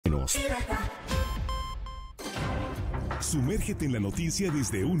Comenzamos. Sumérgete en la noticia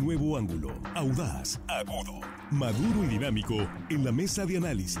desde un nuevo ángulo, audaz, agudo, maduro y dinámico en la mesa de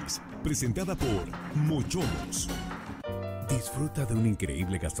análisis, presentada por Mochomos. Disfruta de una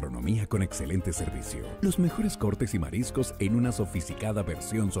increíble gastronomía con excelente servicio. Los mejores cortes y mariscos en una sofisticada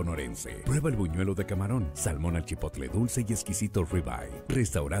versión sonorense. Prueba el buñuelo de camarón, salmón al chipotle dulce y exquisito ribeye.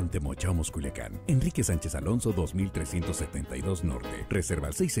 Restaurante Mochomos Culiacán. Enrique Sánchez Alonso 2372 Norte. Reserva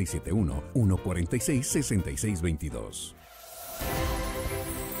al 6671-146-6622.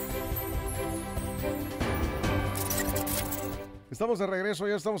 Estamos de regreso,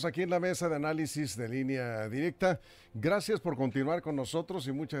 ya estamos aquí en la mesa de análisis de Línea Directa. Gracias por continuar con nosotros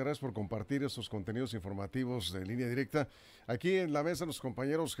y muchas gracias por compartir estos contenidos informativos de Línea Directa. Aquí en la mesa los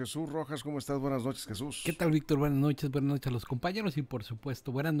compañeros Jesús Rojas, ¿cómo estás? Buenas noches, Jesús. ¿Qué tal, Víctor? Buenas noches a los compañeros y por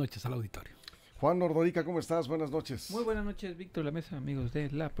supuesto, buenas noches al auditorio. Juan Ordorica, ¿cómo estás? Buenas noches. Muy buenas noches, Víctor, la mesa, amigos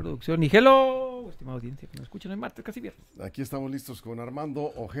de la producción. Y hello, estimada audiencia que nos escuchan el martes, casi viernes. Aquí estamos listos con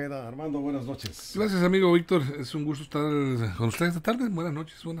Armando Ojeda. Armando, buenas noches. Gracias, amigo Víctor. Es un gusto estar con ustedes esta tarde. Buenas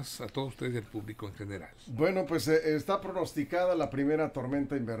noches, buenas a todos ustedes y al público en general. Bueno, pues está pronosticada la primera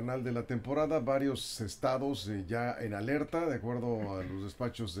tormenta invernal de la temporada. Varios estados ya en alerta, de acuerdo a los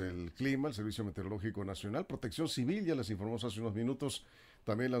despachos del clima, el Servicio Meteorológico Nacional. Protección Civil ya les informó hace unos minutos.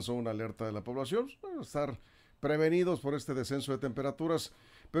 También lanzó una alerta de la población para estar prevenidos por este descenso de temperaturas.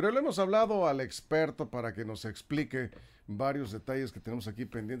 Pero le hemos hablado al experto para que nos explique varios detalles que tenemos aquí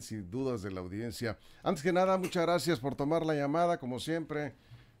pendientes y dudas de la audiencia. Antes que nada, muchas gracias por tomar la llamada, como siempre,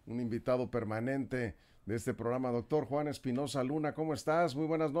 un invitado permanente de este programa, doctor Juan Espinosa Luna. ¿Cómo estás? Muy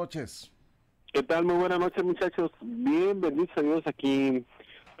buenas noches. ¿Qué tal? Muy buenas noches, muchachos. Bien, benditos a Dios aquí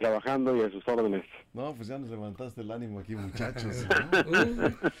trabajando y a sus órdenes. No, pues ya nos levantaste el ánimo aquí, muchachos, ¿no?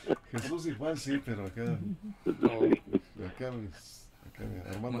 Jesús y Juan sí, pero acá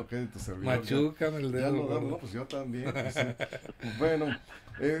Armando, ¿qué de tu servidor? Machúcame el dedo. Ya no damos, no, pues yo también. Pues, sí. Bueno,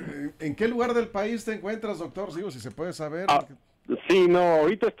 ¿en qué lugar del país te encuentras, doctor? Digo, si se puede saber. Sí, no,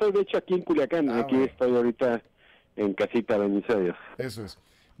 ahorita estoy de hecho aquí en Culiacán. Aquí bueno. estoy ahorita en casita, benditos a Dios. Eso es.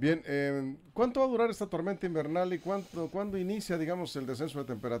 Bien, ¿cuánto va a durar esta tormenta invernal y cuándo inicia, digamos, el descenso de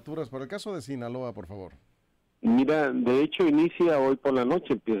temperaturas? Por el caso de Sinaloa, por favor. Mira, de hecho inicia hoy por la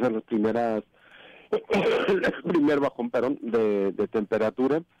noche, empiezan las primeras, el primer bajón, de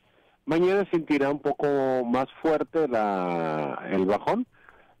temperatura. Mañana sentirá un poco más fuerte el bajón,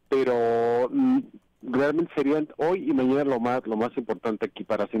 pero realmente serían hoy y mañana lo más importante aquí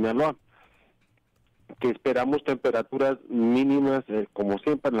para Sinaloa, que esperamos temperaturas mínimas, como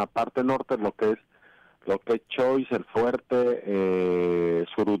siempre en la parte norte, lo que es Choice, El Fuerte,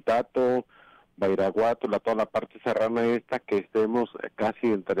 Surutato, Bairaguato, toda la parte serrana esta, que estemos casi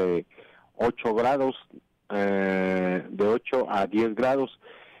entre 8 grados, de 8 a 10 grados.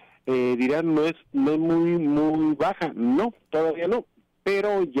 Dirán, no es muy baja, no, todavía no,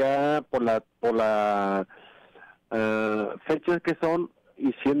 pero ya por la fechas que son,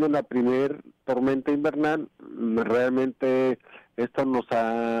 y siendo la primer tormenta invernal, realmente esto nos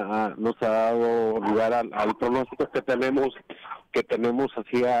ha dado lugar al pronóstico que tenemos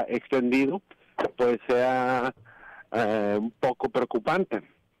así extendido, pues sea un poco preocupante.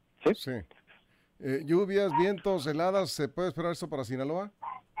 ¿Sí? Sí. Lluvias, vientos, heladas, ¿se puede esperar esto para Sinaloa?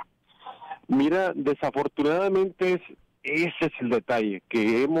 Mira, desafortunadamente ese es el detalle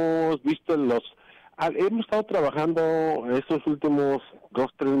que hemos visto hemos estado trabajando estos últimos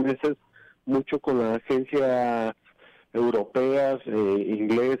 2-3 meses mucho con las agencias europeas,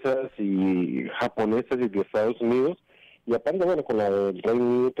 inglesas y japonesas y de Estados Unidos, y aparte, bueno, con la del Reino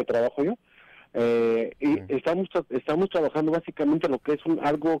Unido que trabajo yo, y estamos trabajando básicamente lo que es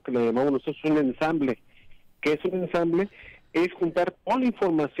algo que le llamamos nosotros un ensamble. ¿Qué es un ensamble? Es juntar toda la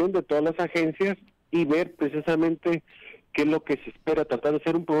información de todas las agencias y ver precisamente qué es lo que se espera, tratar de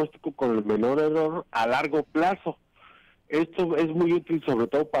hacer un pronóstico con el menor error a largo plazo. Esto es muy útil sobre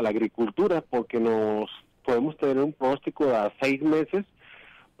todo para la agricultura, porque nos podemos tener un pronóstico a 6 meses,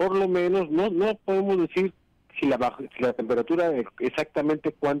 por lo menos. No podemos decir si la temperatura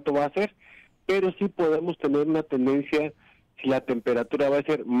exactamente cuánto va a ser, pero sí podemos tener una tendencia si la temperatura va a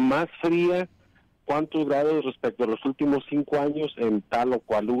ser más fría, cuántos grados respecto a los últimos 5 años en tal o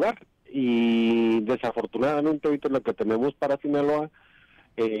cual lugar. Y desafortunadamente ahorita lo que tenemos para Sinaloa,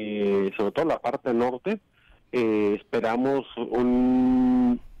 sobre todo la parte norte, esperamos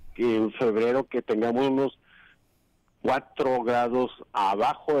en febrero que tengamos unos 4 grados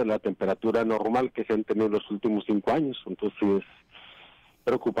abajo de la temperatura normal que se han tenido en los últimos 5 años. Entonces sí es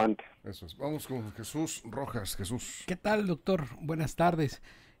preocupante. Eso es. Vamos con Jesús Rojas. Jesús. ¿Qué tal, doctor? Buenas tardes.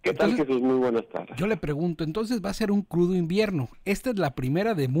 ¿Qué tal, Entonces, Jesús? Muy buenas tardes. Yo le pregunto, entonces va a ser un crudo invierno. Esta es la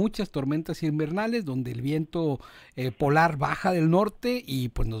primera de muchas tormentas invernales donde el viento polar baja del norte y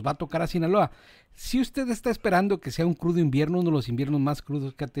pues nos va a tocar a Sinaloa. Si usted está esperando que sea un crudo invierno, uno de los inviernos más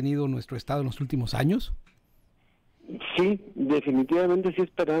crudos que ha tenido nuestro estado en los últimos años. Sí, definitivamente sí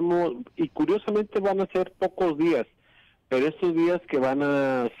esperamos, y curiosamente van a ser pocos días, pero estos días que van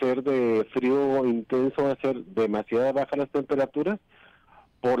a ser de frío intenso, va a ser demasiado bajas las temperaturas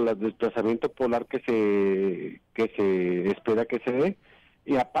por el desplazamiento polar que se espera que se dé,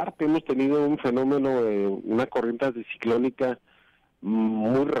 y aparte hemos tenido un fenómeno de una corriente anticiclónica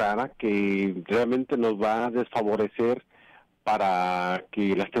muy rara que realmente nos va a desfavorecer para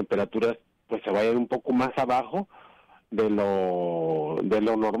que las temperaturas pues se vayan un poco más abajo de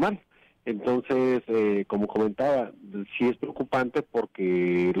lo normal. Entonces, como comentaba, sí es preocupante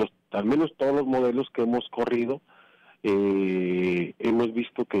porque al menos todos los modelos que hemos corrido hemos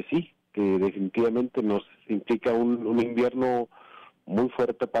visto que sí, que definitivamente nos implica un invierno muy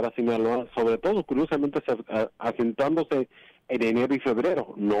fuerte para Sinaloa, sobre todo, curiosamente, acentuándose en enero y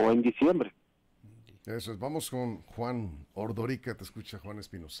febrero, no en diciembre. Eso es, vamos con Juan Ordorica, te escucha Juan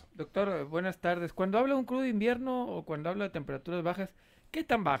Espinosa. Doctor, buenas tardes. Cuando habla de un crudo invierno o cuando habla de temperaturas bajas, ¿qué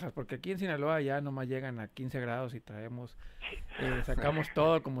tan bajas? Porque aquí en Sinaloa ya nomás llegan a 15 grados y sacamos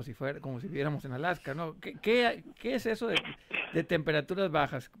todo como si viviéramos en Alaska, ¿no? ¿Qué es eso de temperaturas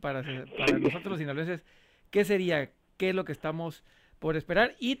bajas para nosotros los sinaloenses? ¿Qué sería? ¿Qué es lo que estamos por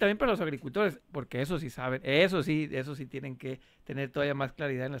esperar? Y también para los agricultores, porque eso sí saben, eso sí tienen que tener todavía más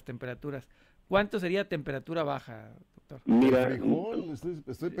claridad en las temperaturas. ¿Cuánto sería temperatura baja, doctor? Mira, frijol,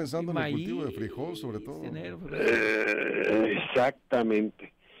 estoy pensando en el cultivo de frijol, sobre todo.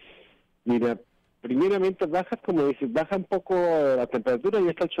 Exactamente. Mira, primeramente bajas, como dices, baja un poco la temperatura y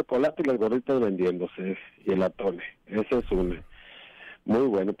está el chocolate y las gorritas vendiéndose y el atole. Eso es muy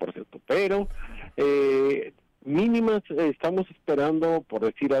bueno, por cierto. Pero mínimas estamos esperando, por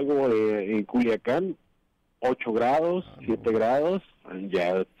decir algo, en Culiacán, 8 grados, 7 grados,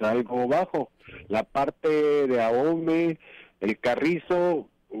 ya es algo bajo. La parte de Ahome, el Carrizo,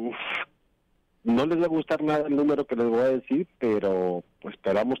 no les va a gustar nada el número que les voy a decir, pero pues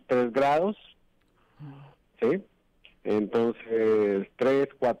esperamos 3 grados, ¿sí? Entonces, 3,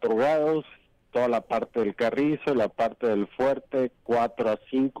 4 grados, toda la parte del Carrizo, la parte del Fuerte, 4 a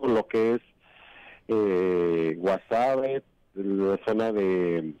 5, lo que es Guasave, la zona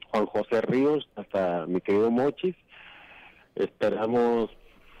de Juan José Ríos, hasta mi querido Mochis, esperamos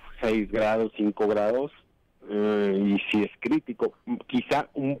 6 grados, 5 grados, y si es crítico, quizá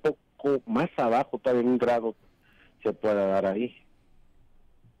un poco más abajo, todavía 1 grado se pueda dar ahí.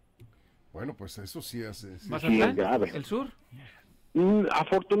 Bueno, pues eso sí hace. Sí, ¿Más sí es atrás? grave. ¿El sur?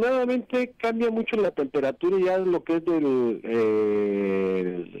 Afortunadamente cambia mucho la temperatura ya lo que es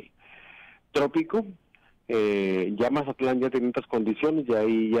del trópico. Ya Mazatlán ya tiene otras condiciones y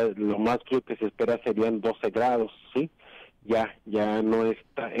ahí ya lo más frío que se espera serían 12 grados, ¿sí? Ya no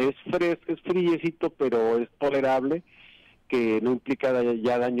está, es fresco, es friecito, pero es tolerable, que no implica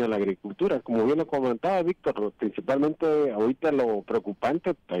ya daño a la agricultura. Como bien lo comentaba Víctor, principalmente ahorita lo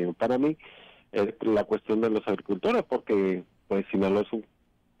preocupante para mí es la cuestión de los agricultores, porque pues Sinaloa es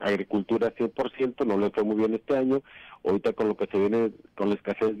agricultura 100%, no le fue muy bien este año. Ahorita con lo que se viene, con la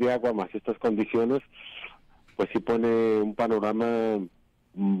escasez de agua, más estas condiciones, pues sí pone un panorama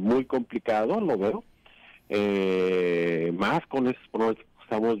muy complicado, lo veo. Más con esos pronósticos que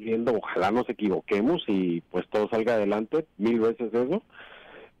estamos viendo, ojalá nos equivoquemos y pues todo salga adelante, 1000 veces eso,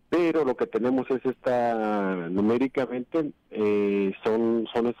 pero lo que tenemos es numéricamente son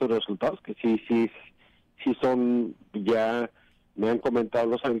esos resultados que sí son, ya me han comentado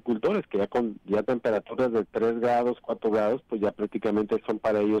los agricultores que ya temperaturas de 3 grados, 4 grados, pues ya prácticamente son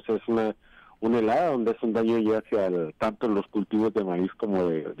para ellos es una helada, donde es un daño ya hacia tanto los cultivos de maíz como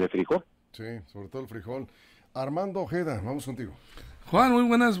de frijol. Sí, sobre todo el frijol. Armando Ojeda, vamos contigo. Juan, muy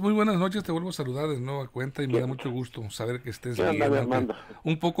buenas noches, te vuelvo a saludar de nueva cuenta y me da mucho gusto saber que estés bien.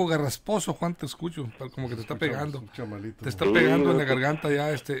 Un poco garrasposo, Juan, te escucho, como que te está pegando. Te está pegando en la garganta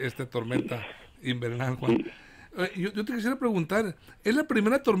ya esta tormenta invernal, Juan. Sí. Yo te quisiera preguntar, ¿es la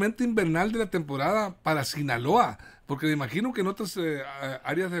primera tormenta invernal de la temporada para Sinaloa? Porque me imagino que en otras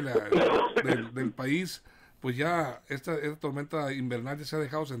áreas del país, pues ya esta tormenta invernal ya se ha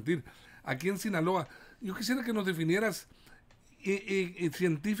dejado sentir. Aquí en Sinaloa, yo quisiera que nos definieras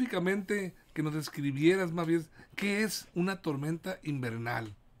científicamente, que nos describieras más bien, ¿qué es una tormenta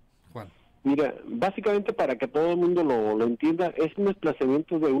invernal, Juan? Mira, básicamente para que todo el mundo lo entienda, es un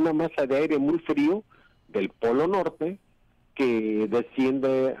desplazamiento de una masa de aire muy frío del Polo Norte que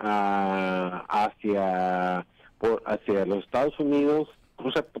desciende hacia los Estados Unidos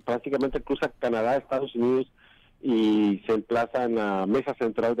prácticamente cruza Canadá, Estados Unidos y se emplaza en la mesa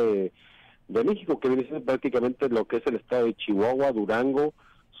central de México, que viene siendo prácticamente lo que es el estado de Chihuahua, Durango,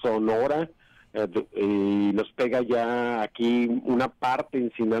 Sonora, y nos pega ya aquí una parte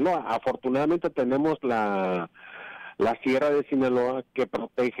en Sinaloa. Afortunadamente tenemos la Sierra de Sinaloa, que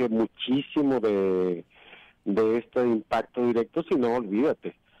protege muchísimo de este impacto directo, si no,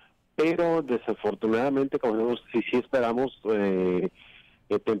 olvídate. Pero desafortunadamente, como vemos, sí esperamos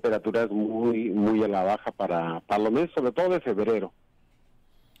temperaturas muy a la baja para los meses, sobre todo de febrero.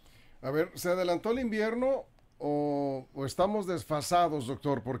 A ver, ¿se adelantó el invierno o estamos desfasados,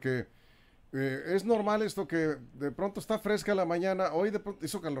 doctor? Porque es normal esto que de pronto está fresca la mañana, hoy de pronto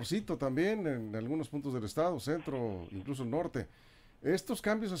hizo calorcito también en algunos puntos del estado, centro, incluso el norte. ¿Estos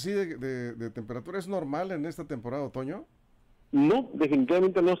cambios así de temperatura es normal en esta temporada de otoño? No,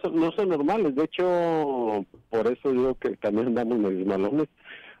 definitivamente no son normales. De hecho, por eso digo que también andamos medio malones,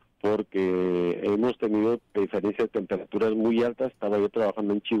 porque hemos tenido diferencias de temperaturas muy altas. Estaba yo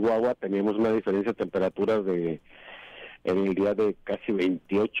trabajando en Chihuahua, teníamos una diferencia de temperaturas en el día de casi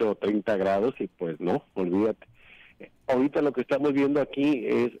 28 o 30 grados y pues no, olvídate. Ahorita lo que estamos viendo aquí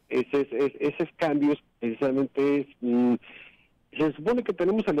es esos cambios, precisamente se supone que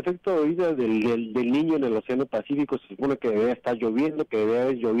tenemos el efecto ahorita del Niño en el Océano Pacífico. Se supone que debe estar lloviendo, que debe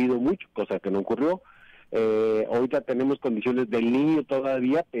haber llovido mucho, cosa que no ocurrió. Ahorita tenemos condiciones del Niño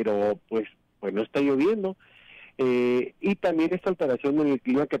todavía, pero pues no está lloviendo. Y también esta alteración en el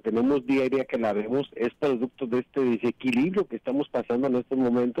clima que tenemos diaria, que la vemos, es producto de este desequilibrio que estamos pasando en estos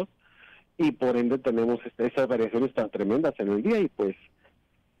momentos, y por ende tenemos esas variaciones tan tremendas en el día, y pues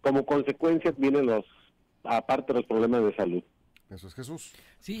como consecuencia vienen aparte los problemas de salud. Eso es, Jesús.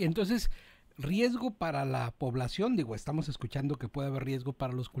 Sí, entonces, riesgo para la población, estamos escuchando que puede haber riesgo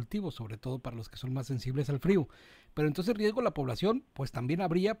para los cultivos, sobre todo para los que son más sensibles al frío, pero entonces riesgo a la población, pues también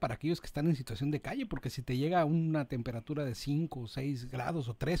habría para aquellos que están en situación de calle, porque si te llega a una temperatura de 5 o 6 grados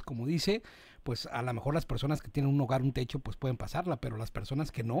o 3, como dice, pues a lo mejor las personas que tienen un hogar, un techo, pues pueden pasarla, pero las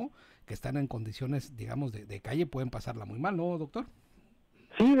personas que no, que están en condiciones, digamos, de calle, pueden pasarla muy mal, ¿no, doctor?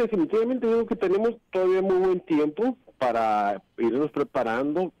 Sí, definitivamente digo que tenemos todavía muy buen tiempo para irnos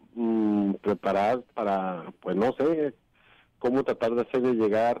preparar para, pues no sé, cómo tratar de hacerle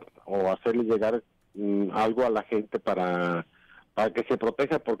llegar algo a la gente para que se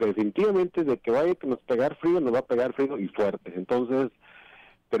proteja, porque definitivamente de que vaya que nos pegar frío, nos va a pegar frío y fuerte. Entonces,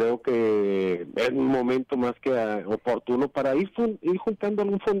 creo que es un momento más que oportuno para ir juntando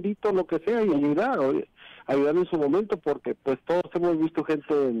algún fondito, lo que sea, y ayudar en su momento, porque pues todos hemos visto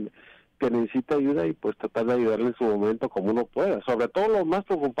gente que necesita ayuda y pues tratar de ayudarle en su momento como uno pueda. Sobre todo lo más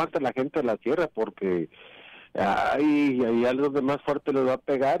preocupante es la gente de la sierra, porque hay algo de más fuerte les va a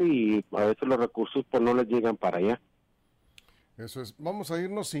pegar y a veces los recursos pues no les llegan para allá. Eso es. Vamos a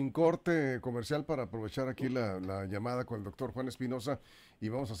irnos sin corte comercial para aprovechar aquí la llamada con el doctor Juan Espinosa, y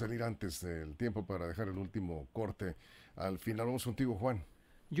vamos a salir antes del tiempo para dejar el último corte. Al final vamos contigo, Juan.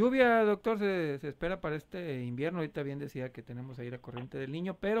 Lluvia, doctor, se espera para este invierno. Ahorita bien decía que tenemos ahí la corriente del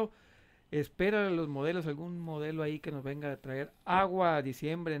Niño, pero espera los modelos, algún modelo ahí que nos venga a traer agua a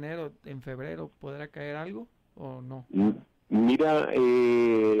diciembre, enero, en febrero. ¿Podrá caer algo o no? Mira,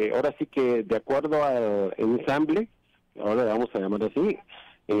 ahora sí que de acuerdo al ensamble, ahora vamos a llamar así,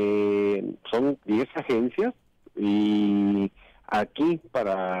 son 10 agencias, y aquí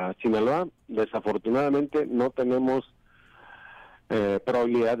para Sinaloa desafortunadamente no tenemos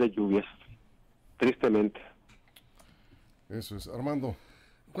probabilidad de lluvias, tristemente. Eso es. Armando.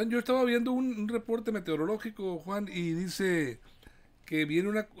 Juan, yo estaba viendo un reporte meteorológico, Juan, y dice que viene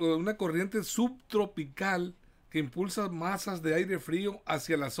una corriente subtropical que impulsa masas de aire frío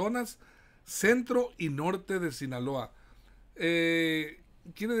hacia las zonas centro y norte de Sinaloa.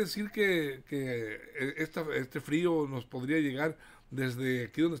 Quiere decir que este frío nos podría llegar desde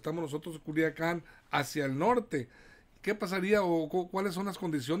aquí donde estamos nosotros, Culiacán, hacia el norte. ¿Qué pasaría o cuáles son las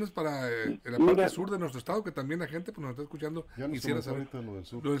condiciones para la parte sur de nuestro estado, que también la gente pues nos está escuchando quisiera saber?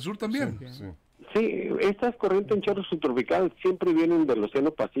 Lo del sur también. Sí, estas corrientes en chorro subtropical siempre vienen del Océano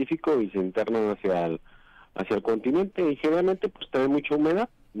Pacífico y se internan hacia el continente, y generalmente pues trae mucha humedad,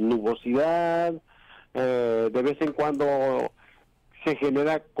 nubosidad, de vez en cuando se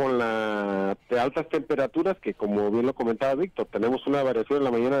genera con de altas temperaturas, que como bien lo comentaba Víctor, tenemos una variación en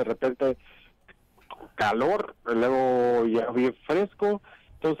la mañana, de repente calor, luego ya bien fresco.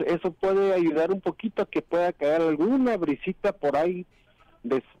 Entonces eso puede ayudar un poquito a que pueda caer alguna brisita por ahí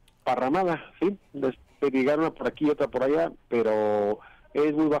desparramada, ¿sí? Despegar una por aquí y otra por allá, pero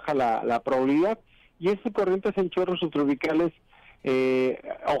es muy baja la probabilidad. Y estas corrientes en chorros subtropicales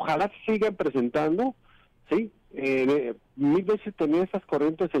ojalá se sigan presentando. Sí, mil veces tenía esas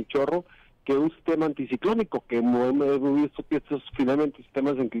corrientes el chorro que un sistema anticiclónico, que hemos visto que estos finalmente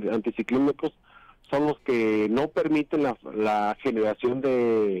sistemas anticiclónicos son los que no permiten la generación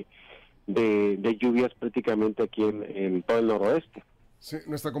de lluvias prácticamente aquí en todo el noroeste. Sí,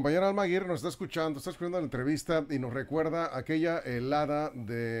 nuestra compañera Alma Aguirre nos está escuchando la entrevista y nos recuerda aquella helada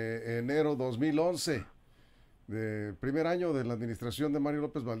de enero 2011, de primer año de la administración de Mario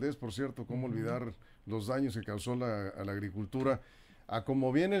López Valdés, por cierto, cómo olvidar los daños que causó a la agricultura. A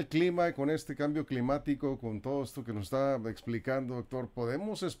como viene el clima, con este cambio climático, con todo esto que nos está explicando, doctor,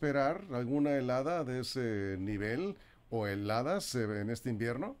 ¿podemos esperar alguna helada de ese nivel o heladas en este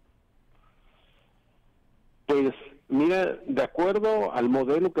invierno? Pues mira, de acuerdo al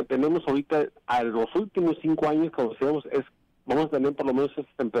modelo que tenemos ahorita, a los últimos 5 años, como decíamos, vamos a tener por lo menos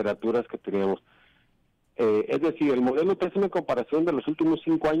esas temperaturas que teníamos. Es decir, el modelo te hace una comparación de los últimos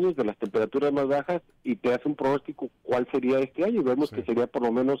 5 años de las temperaturas más bajas y te hace un pronóstico cuál sería este año. Vemos que sería por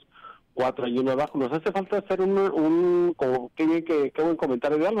lo menos 4 años más bajo. Nos hace falta hacer qué buen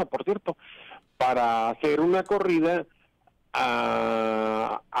comentario de Alma, por cierto, para hacer una corrida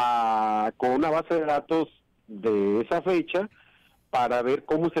con una base de datos de esa fecha para ver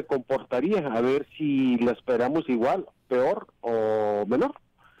cómo se comportaría, a ver si la esperamos igual, peor o menor.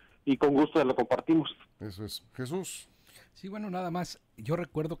 Y con gusto lo compartimos. Eso es. Jesús. Sí, bueno, nada más. Yo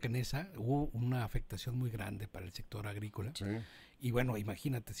recuerdo que en esa hubo una afectación muy grande para el sector agrícola. Sí. Y bueno,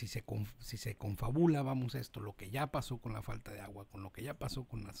 imagínate, si se confabula, vamos, esto, lo que ya pasó con la falta de agua, con lo que ya pasó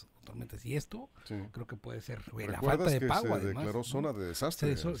con las tormentas, y esto, creo que puede ser la falta de pago, además. Se declaró zona de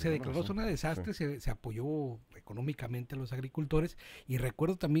desastre. Se declaró zona de desastre, se apoyó económicamente a los agricultores, y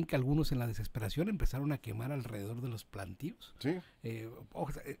recuerdo también que algunos en la desesperación empezaron a quemar alrededor de los plantíos. Sí.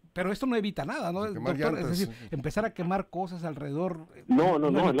 Pero esto no evita nada, ¿no, doctor? Llantas, es decir, empezar a quemar cosas alrededor no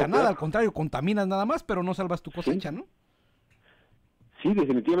evita nada, al contrario, contaminas nada más, pero no salvas tu cosecha, ¿no? Sí,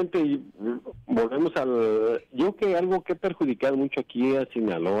 definitivamente volvemos yo que algo que ha perjudicado mucho aquí a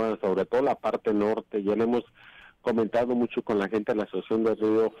Sinaloa, sobre todo la parte norte, ya lo hemos comentado mucho con la gente de la Asociación del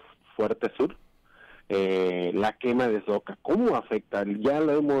Río Fuerte Sur, la quema de soca, ¿cómo afecta? Ya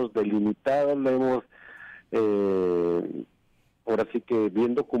lo hemos delimitado, lo hemos ahora sí que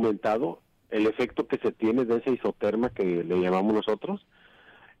bien documentado el efecto que se tiene de esa isoterma que le llamamos nosotros,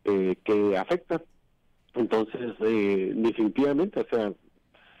 que afecta. Entonces, definitivamente, o sea,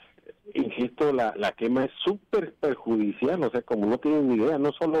 insisto, la quema es súper perjudicial, o sea, como no tienen ni idea,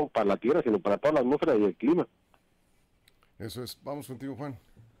 no solo para la tierra, sino para toda la atmósfera y el clima. Eso es. Vamos contigo, Juan.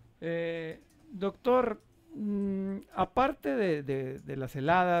 Doctor, aparte de las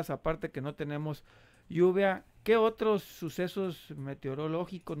heladas, aparte que no tenemos lluvia, ¿qué otros sucesos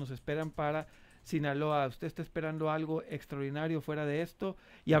meteorológicos nos esperan para Sinaloa? ¿Usted está esperando algo extraordinario fuera de esto?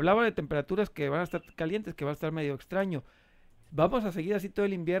 Y hablaba de temperaturas que van a estar calientes, que va a estar medio extraño. ¿Vamos a seguir así todo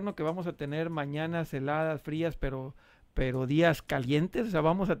el invierno, que vamos a tener mañanas heladas, frías, pero días calientes? O sea,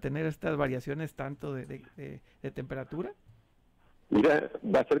 ¿vamos a tener estas variaciones tanto de temperatura? Mira,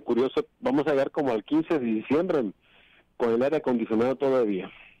 va a ser curioso. Vamos a llegar como al 15 de diciembre con el aire acondicionado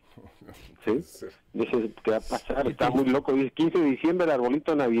todavía. ¿Sí? Dices, ¿qué va a pasar? Está muy loco. Dice 15 de diciembre, el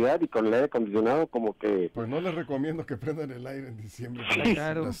arbolito de Navidad y con el aire acondicionado como que... Pues no les recomiendo que prendan el aire en diciembre. Sí,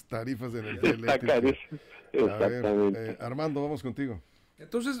 claro. Las tarifas de energía eléctrica. Exactamente. Armando, vamos contigo.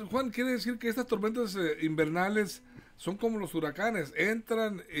 Entonces, Juan, ¿quiere decir que estas tormentas invernales son como los huracanes?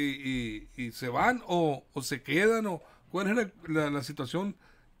 ¿Entran y se van o se quedan? ¿O cuál es la situación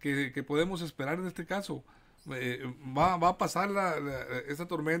que podemos esperar en este caso? Va a pasar esta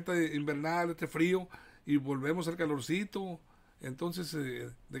tormenta invernal, este frío, y volvemos al calorcito. Entonces,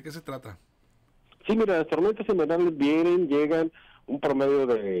 ¿de qué se trata? Sí, mira, las tormentas invernales llegan un promedio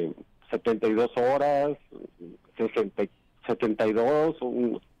de 72 horas, 72,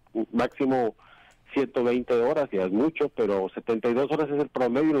 un máximo 120 horas, ya es mucho, pero 72 horas es el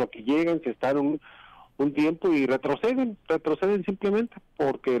promedio en lo que llegan, se están un tiempo y retroceden simplemente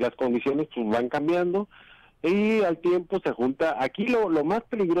porque las condiciones pues, van cambiando. Y al tiempo se junta, aquí lo más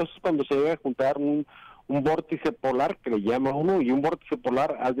peligroso es cuando se llega a juntar un vórtice polar, que le llama uno, y un vórtice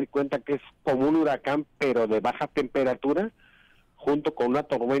polar, haz de cuenta que es como un huracán, pero de baja temperatura, junto con una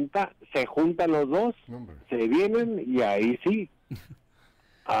tormenta, se juntan los dos, se vienen, y ahí sí,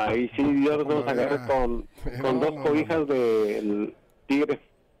 Dios nos agarre con dos cobijas del tigre.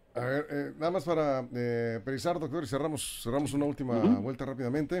 A ver, nada más para precisar, doctor, y cerramos una última vuelta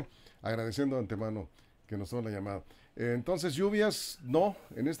rápidamente, agradeciendo de antemano que nos toma la llamada. Entonces, lluvias, no,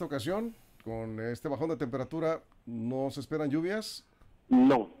 en esta ocasión, con este bajón de temperatura, ¿no se esperan lluvias?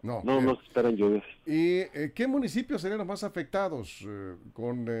 No se esperan lluvias. ¿Y qué municipios serían los más afectados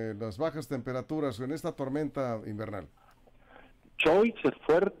con las bajas temperaturas en esta tormenta invernal? Choix es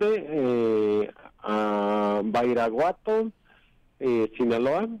fuerte, Bairaguato,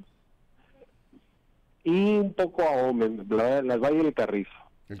 Sinaloa y un poco Ahome, el Valle del Carrizo.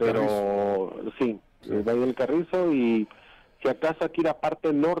 Sí, el Valle del Carrizo y si acaso aquí la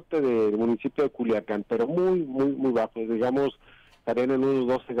parte norte del municipio de Culiacán, pero muy, muy, muy bajo, digamos, estarían en unos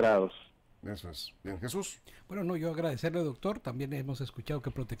 12 grados. Eso es. Bien, Jesús. Bueno, no, yo agradecerle, doctor. También hemos escuchado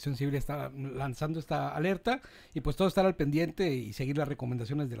que Protección Civil está lanzando esta alerta y pues todo estar al pendiente y seguir las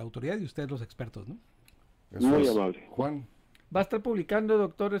recomendaciones de la autoridad y ustedes los expertos, ¿no? Eso muy es. amable. Juan. ¿Va a estar publicando,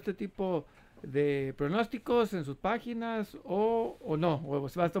 doctor, este tipo de pronósticos en sus páginas o no? ¿O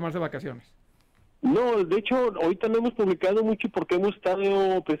va a tomarse vacaciones? No, de hecho, ahorita no hemos publicado mucho porque hemos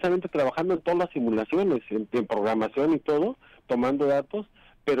estado precisamente trabajando en todas las simulaciones, en programación y todo, tomando datos,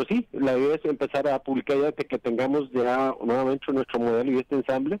 pero sí, la idea es empezar a publicar ya que tengamos ya nuevamente nuestro modelo y este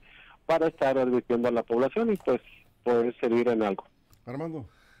ensamble para estar advirtiendo a la población y pues poder servir en algo. Armando.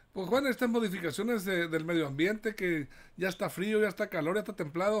 Pues Juan, estas modificaciones del medio ambiente, que ya está frío, ya está calor, ya está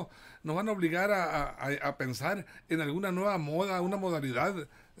templado, nos van a obligar a pensar en alguna nueva moda, una modalidad.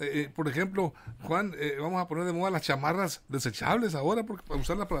 Por ejemplo, Juan, vamos a poner de moda las chamarras desechables ahora, porque para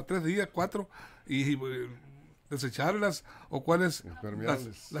usarlas para 3 días, 4, y desecharlas, o cuál es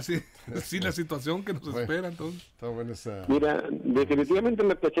la situación que nos espera entonces. Está buena esa... Mira, definitivamente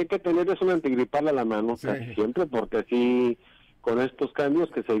lo que hay que tener es un antigripal a la mano, casi siempre, porque así... con estos cambios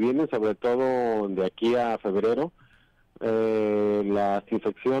que se vienen, sobre todo de aquí a febrero, las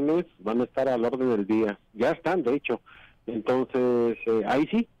infecciones van a estar al orden del día. Ya están, de hecho. Entonces, ahí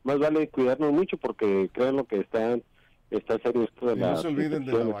sí, más vale cuidarnos mucho porque creen lo que está serio esto de no se olviden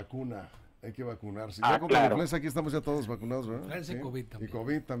de la vacuna. Hay que vacunarse. Ya con la influenza aquí estamos ya todos vacunados, ¿verdad? Sí. COVID también. Y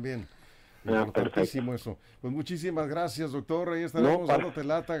COVID también. Importantísimo eso. Pues muchísimas gracias, doctor. Ahí estaremos dándote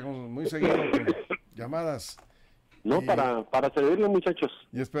lata muy seguido con llamadas. Para servirle, muchachos.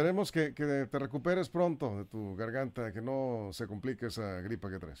 Y esperemos que te recuperes pronto de tu garganta, que no se complique esa gripa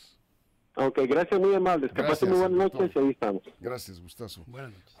que traes. Ok, gracias, muy amables. Que pasen muy buenas noches y ahí estamos. Gracias, gustazo.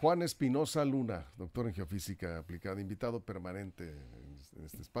 Buenas noches. Juan Espinosa Luna, doctor en geofísica aplicada, invitado permanente en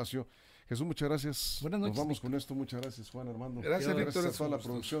este espacio. Jesús, muchas gracias. Buenas noches. Nos vamos con esto. Muchas gracias, Juan, Armando. Gracias, Víctor. Gracias a toda la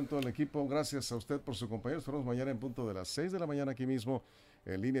producción, todo el equipo. Gracias a usted por su compañía. Nos vemos mañana en punto de las 6 de la mañana aquí mismo,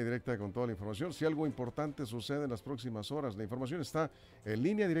 en línea directa con toda la información. Si algo importante sucede en las próximas horas, la información está en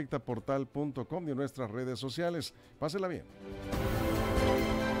lineadirectaportal.com y en nuestras redes sociales. Pásela bien.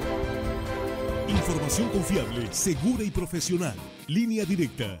 Información confiable, segura y profesional. Línea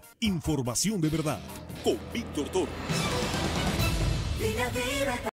Directa. Información de verdad. Con Víctor Torres.